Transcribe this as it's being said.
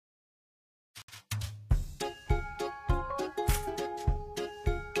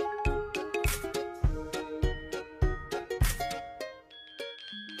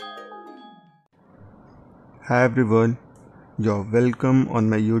Hi everyone, you're welcome on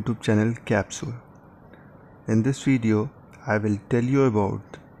my YouTube channel Capsule. In this video, I will tell you about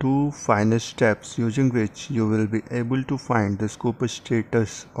two finest steps using which you will be able to find the scopus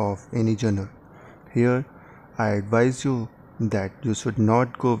status of any journal. Here, I advise you that you should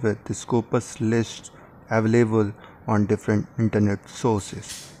not go with the scopus list available on different internet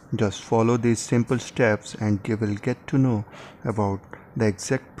sources. Just follow these simple steps and you will get to know about the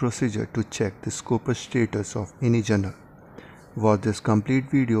exact procedure to check the scopus status of any journal. Watch this complete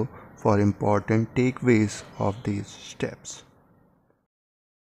video for important takeaways of these steps.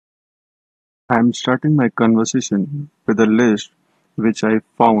 I am starting my conversation with a list which I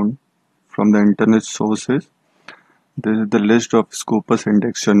found from the internet sources. This is the list of scopus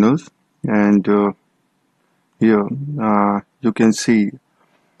index journals, and here you can see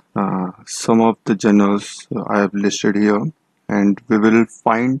some of the journals I have listed here, and we will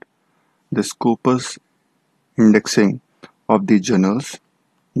find the scopus indexing of the journals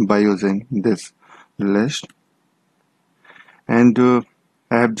by using this list. And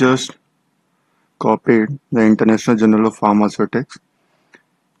I have just copied the International Journal of Pharmaceutics,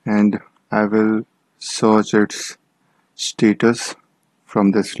 and I will search its status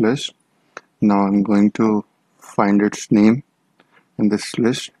from this list. Now I'm going to find its name in this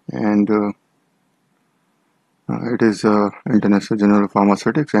list, and it is International Journal of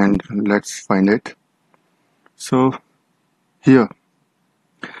Pharmaceutics, and let's find it. So here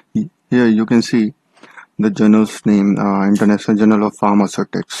you can see the journal's name, International Journal of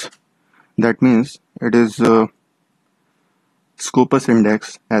Pharmaceutics. That means it is scopus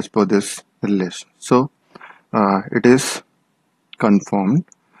index as per this list. So it is confirmed.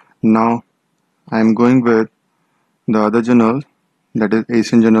 Now I am going with the other journal, that is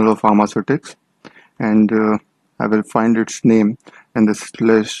Asian Journal of Pharmaceutics, and I will find its name in this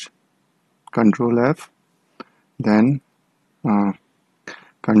list. Control F, then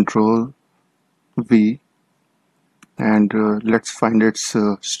Control V, and let's find its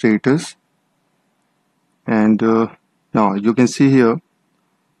status. And now you can see here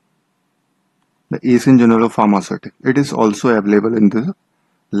the Asian Journal of Pharmaceutics. It is also available in the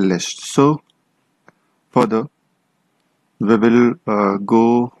list. So further, we will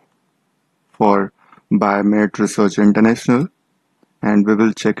go for Biomed Research International, and we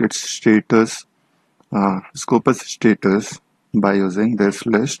will check its status, scopus status, by using this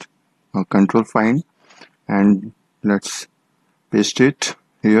list. Control find, and let's paste it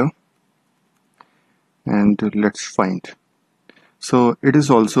here, and let's find. So it is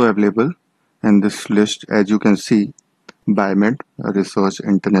also available in this list. As you can see, Biomed Research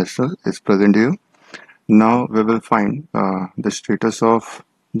International is present here. Now we will find the status of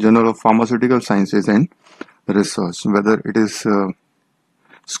Journal of Pharmaceutical Sciences and Research, whether it is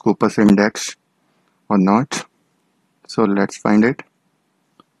scopus index or not. So let's find it.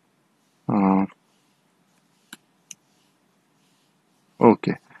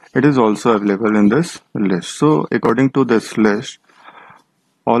 Okay, it is also available in this list. So according to this list,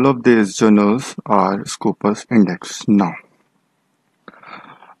 all of these journals are scopus index. Now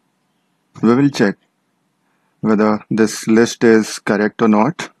we will check whether this list is correct or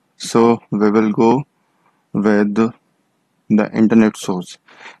not. So we will go with the internet source,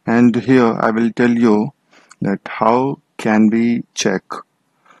 and here I will tell you that how can we check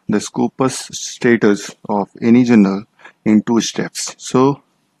the scopus status of any journal in 2 steps. So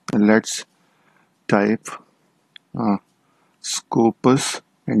let's type scopus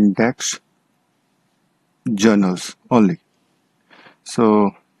index journals only.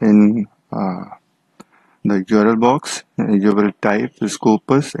 So in the URL box, you will type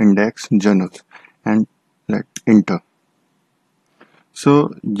scopus index journals and let enter.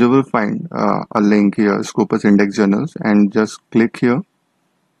 So you will find a link here, scopus index journals, and just click here.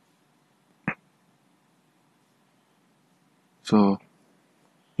 So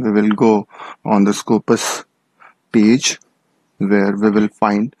we will go on the scopus page where we will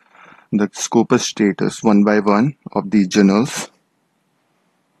find the scopus status one by one of these journals.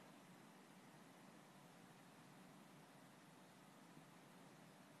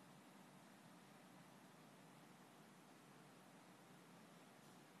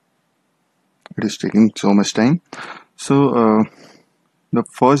 It is taking so much time. So the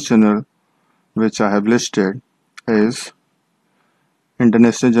first journal which I have listed is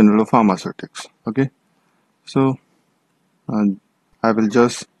International Journal of Pharmaceutics. Okay, so I will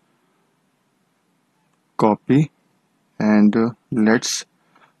just copy, and let's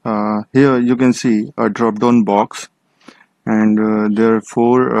here you can see a drop down box, And there are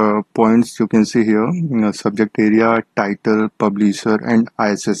four points you can see here: subject area, title, publisher, and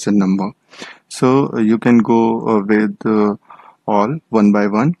ISSN number. So you can go with all one by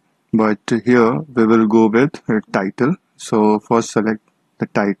one, but here we will go with title. So first select the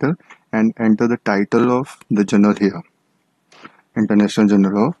title and enter the title of the journal here, International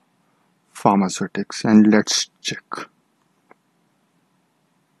Journal of Pharmaceutics, and let's check.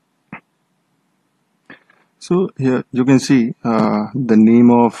 So here you can see the name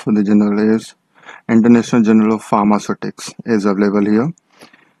of the journal is International Journal of Pharmaceutics is available here.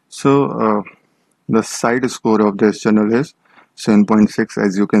 So the site score of this journal is 7.6,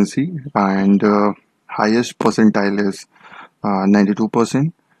 as you can see, and highest percentile is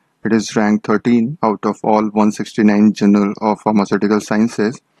 92%. It is ranked 13 out of all 169 journal of pharmaceutical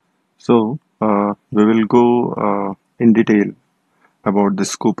sciences. So we will go in detail about the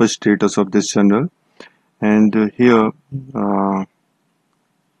scopus status of this journal, and here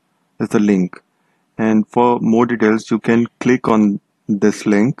is the link. And for more details, you can click on this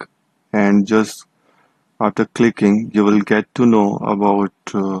link, and just after clicking, you will get to know about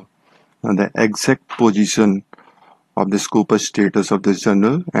the exact position of the scopus status of this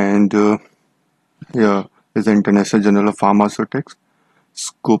journal. And here is the International Journal of Pharmaceutics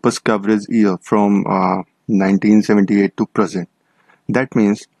scopus coverage year from 1978 to present. That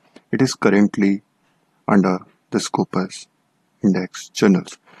means it is currently under the scopus index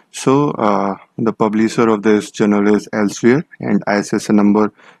journals. So the publisher of this journal is elsewhere, and ISSN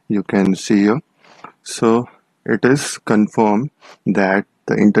number you can see here. So it is confirmed that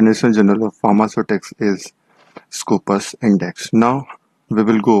the International Journal of Pharmaceutics is scopus index. Now we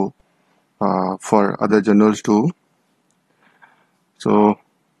will go for other journals too. So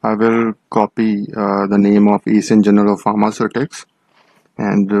I will copy the name of Asian Journal of Pharmaceutics,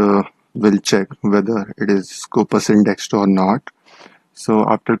 and we'll check whether it is scopus indexed or not. So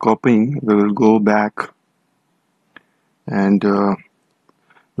after copying, we will go back, and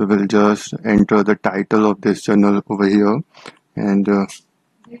we will just enter the title of this journal over here, and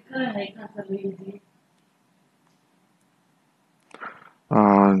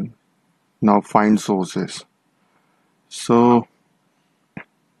now find sources. So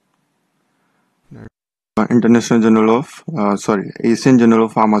International Journal of Asian Journal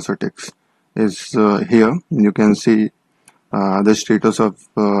of Pharmaceutics is here. You can see the status of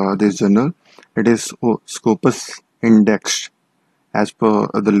this journal. It is scopus indexed as per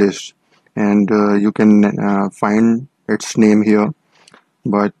the list, and you can find its name here,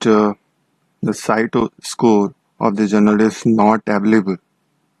 but the site score of the journal is not available.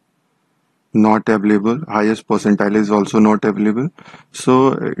 Highest percentile is also not available.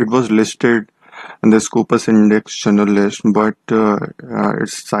 So it was listed in the scopus index journal list, but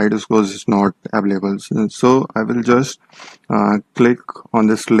its site score is not available. So I will just click on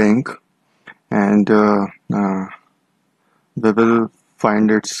this link, and we will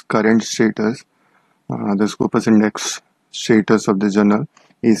find its current status, the scopus index status of the journal,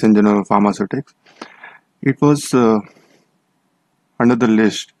 Asian Journal of Pharmaceutics. It was under the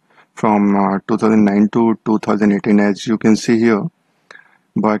list from 2009 to 2018, as you can see here,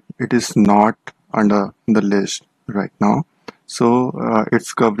 but it is not under the list right now. So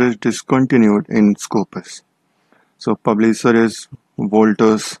its coverage discontinued in scopus. So publisher is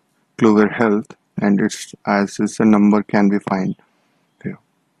Volters Clover Health, and its ISSN number can be found here.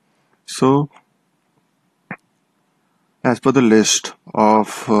 So as per the list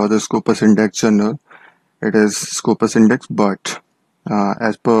of the scopus index journal, it is scopus index, but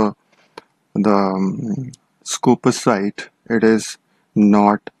as per the scopus site, it is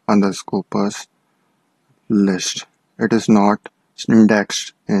not on the scopus list. It is not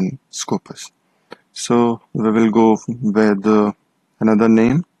indexed in scopus. So we will go with another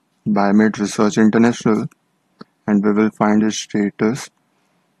name, Biomed Research International, and we will find its status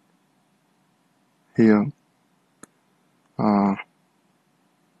here.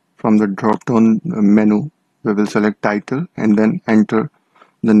 From the drop down menu, we will select title and then enter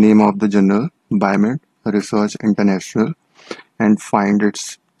the name of the journal, Biomed Research International, and find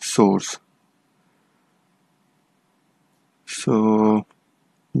its source. So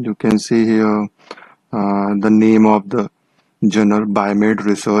you can see here the name of the journal, Biomed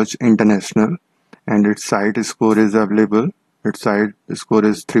Research International, and its site score is available. Its site score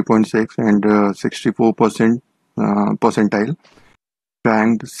is 3.6 and 64% percentile,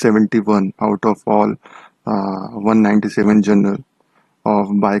 ranked 71 out of all 197 journal of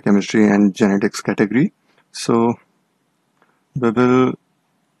biochemistry and genetics category. So we will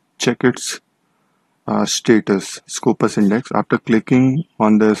check its status, scopus index. After clicking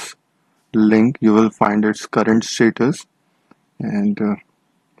on this link, you will find its current status, And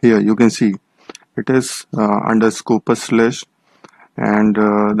here you can see it is under scopus list, and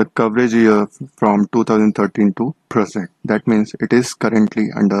the coverage year from 2013 to present. That means it is currently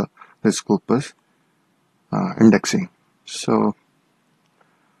under the scopus indexing. So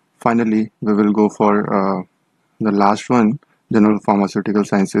finally, we will go for the last one, General Pharmaceutical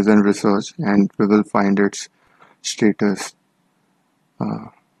Sciences and Research, and we will find its status.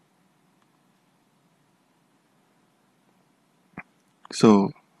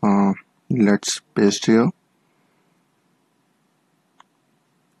 So let's paste here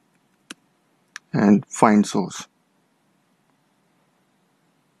and find source.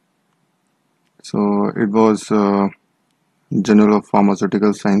 So it was Journal of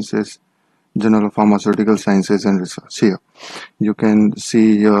Pharmaceutical Sciences, Journal of Pharmaceutical Sciences and Research. Here you can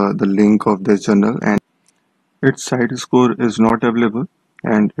see the link of this journal, and its site score is not available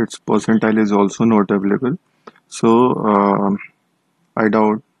and its percentile is also not available. So I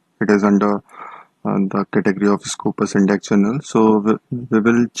doubt it is under the category of Scopus Index Journal. So we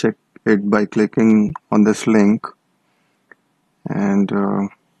will check it by clicking on this link, and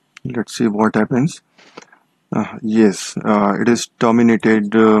let's see what happens. Yes, it is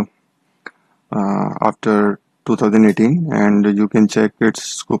terminated after 2018, and you can check its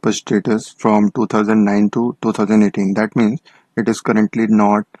Scopus status from 2009 to 2018. That means it is currently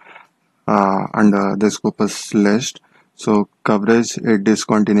not under the Scopus list. So coverage is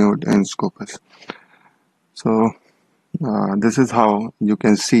discontinued in Scopus. So this is how you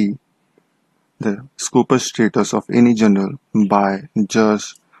can see the Scopus status of any journal by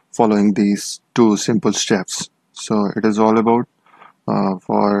just following these two simple steps. So it is all about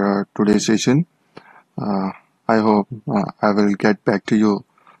for today's session. I hope I will get back to you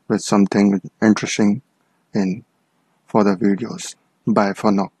with something interesting in further videos. Bye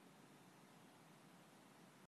for now.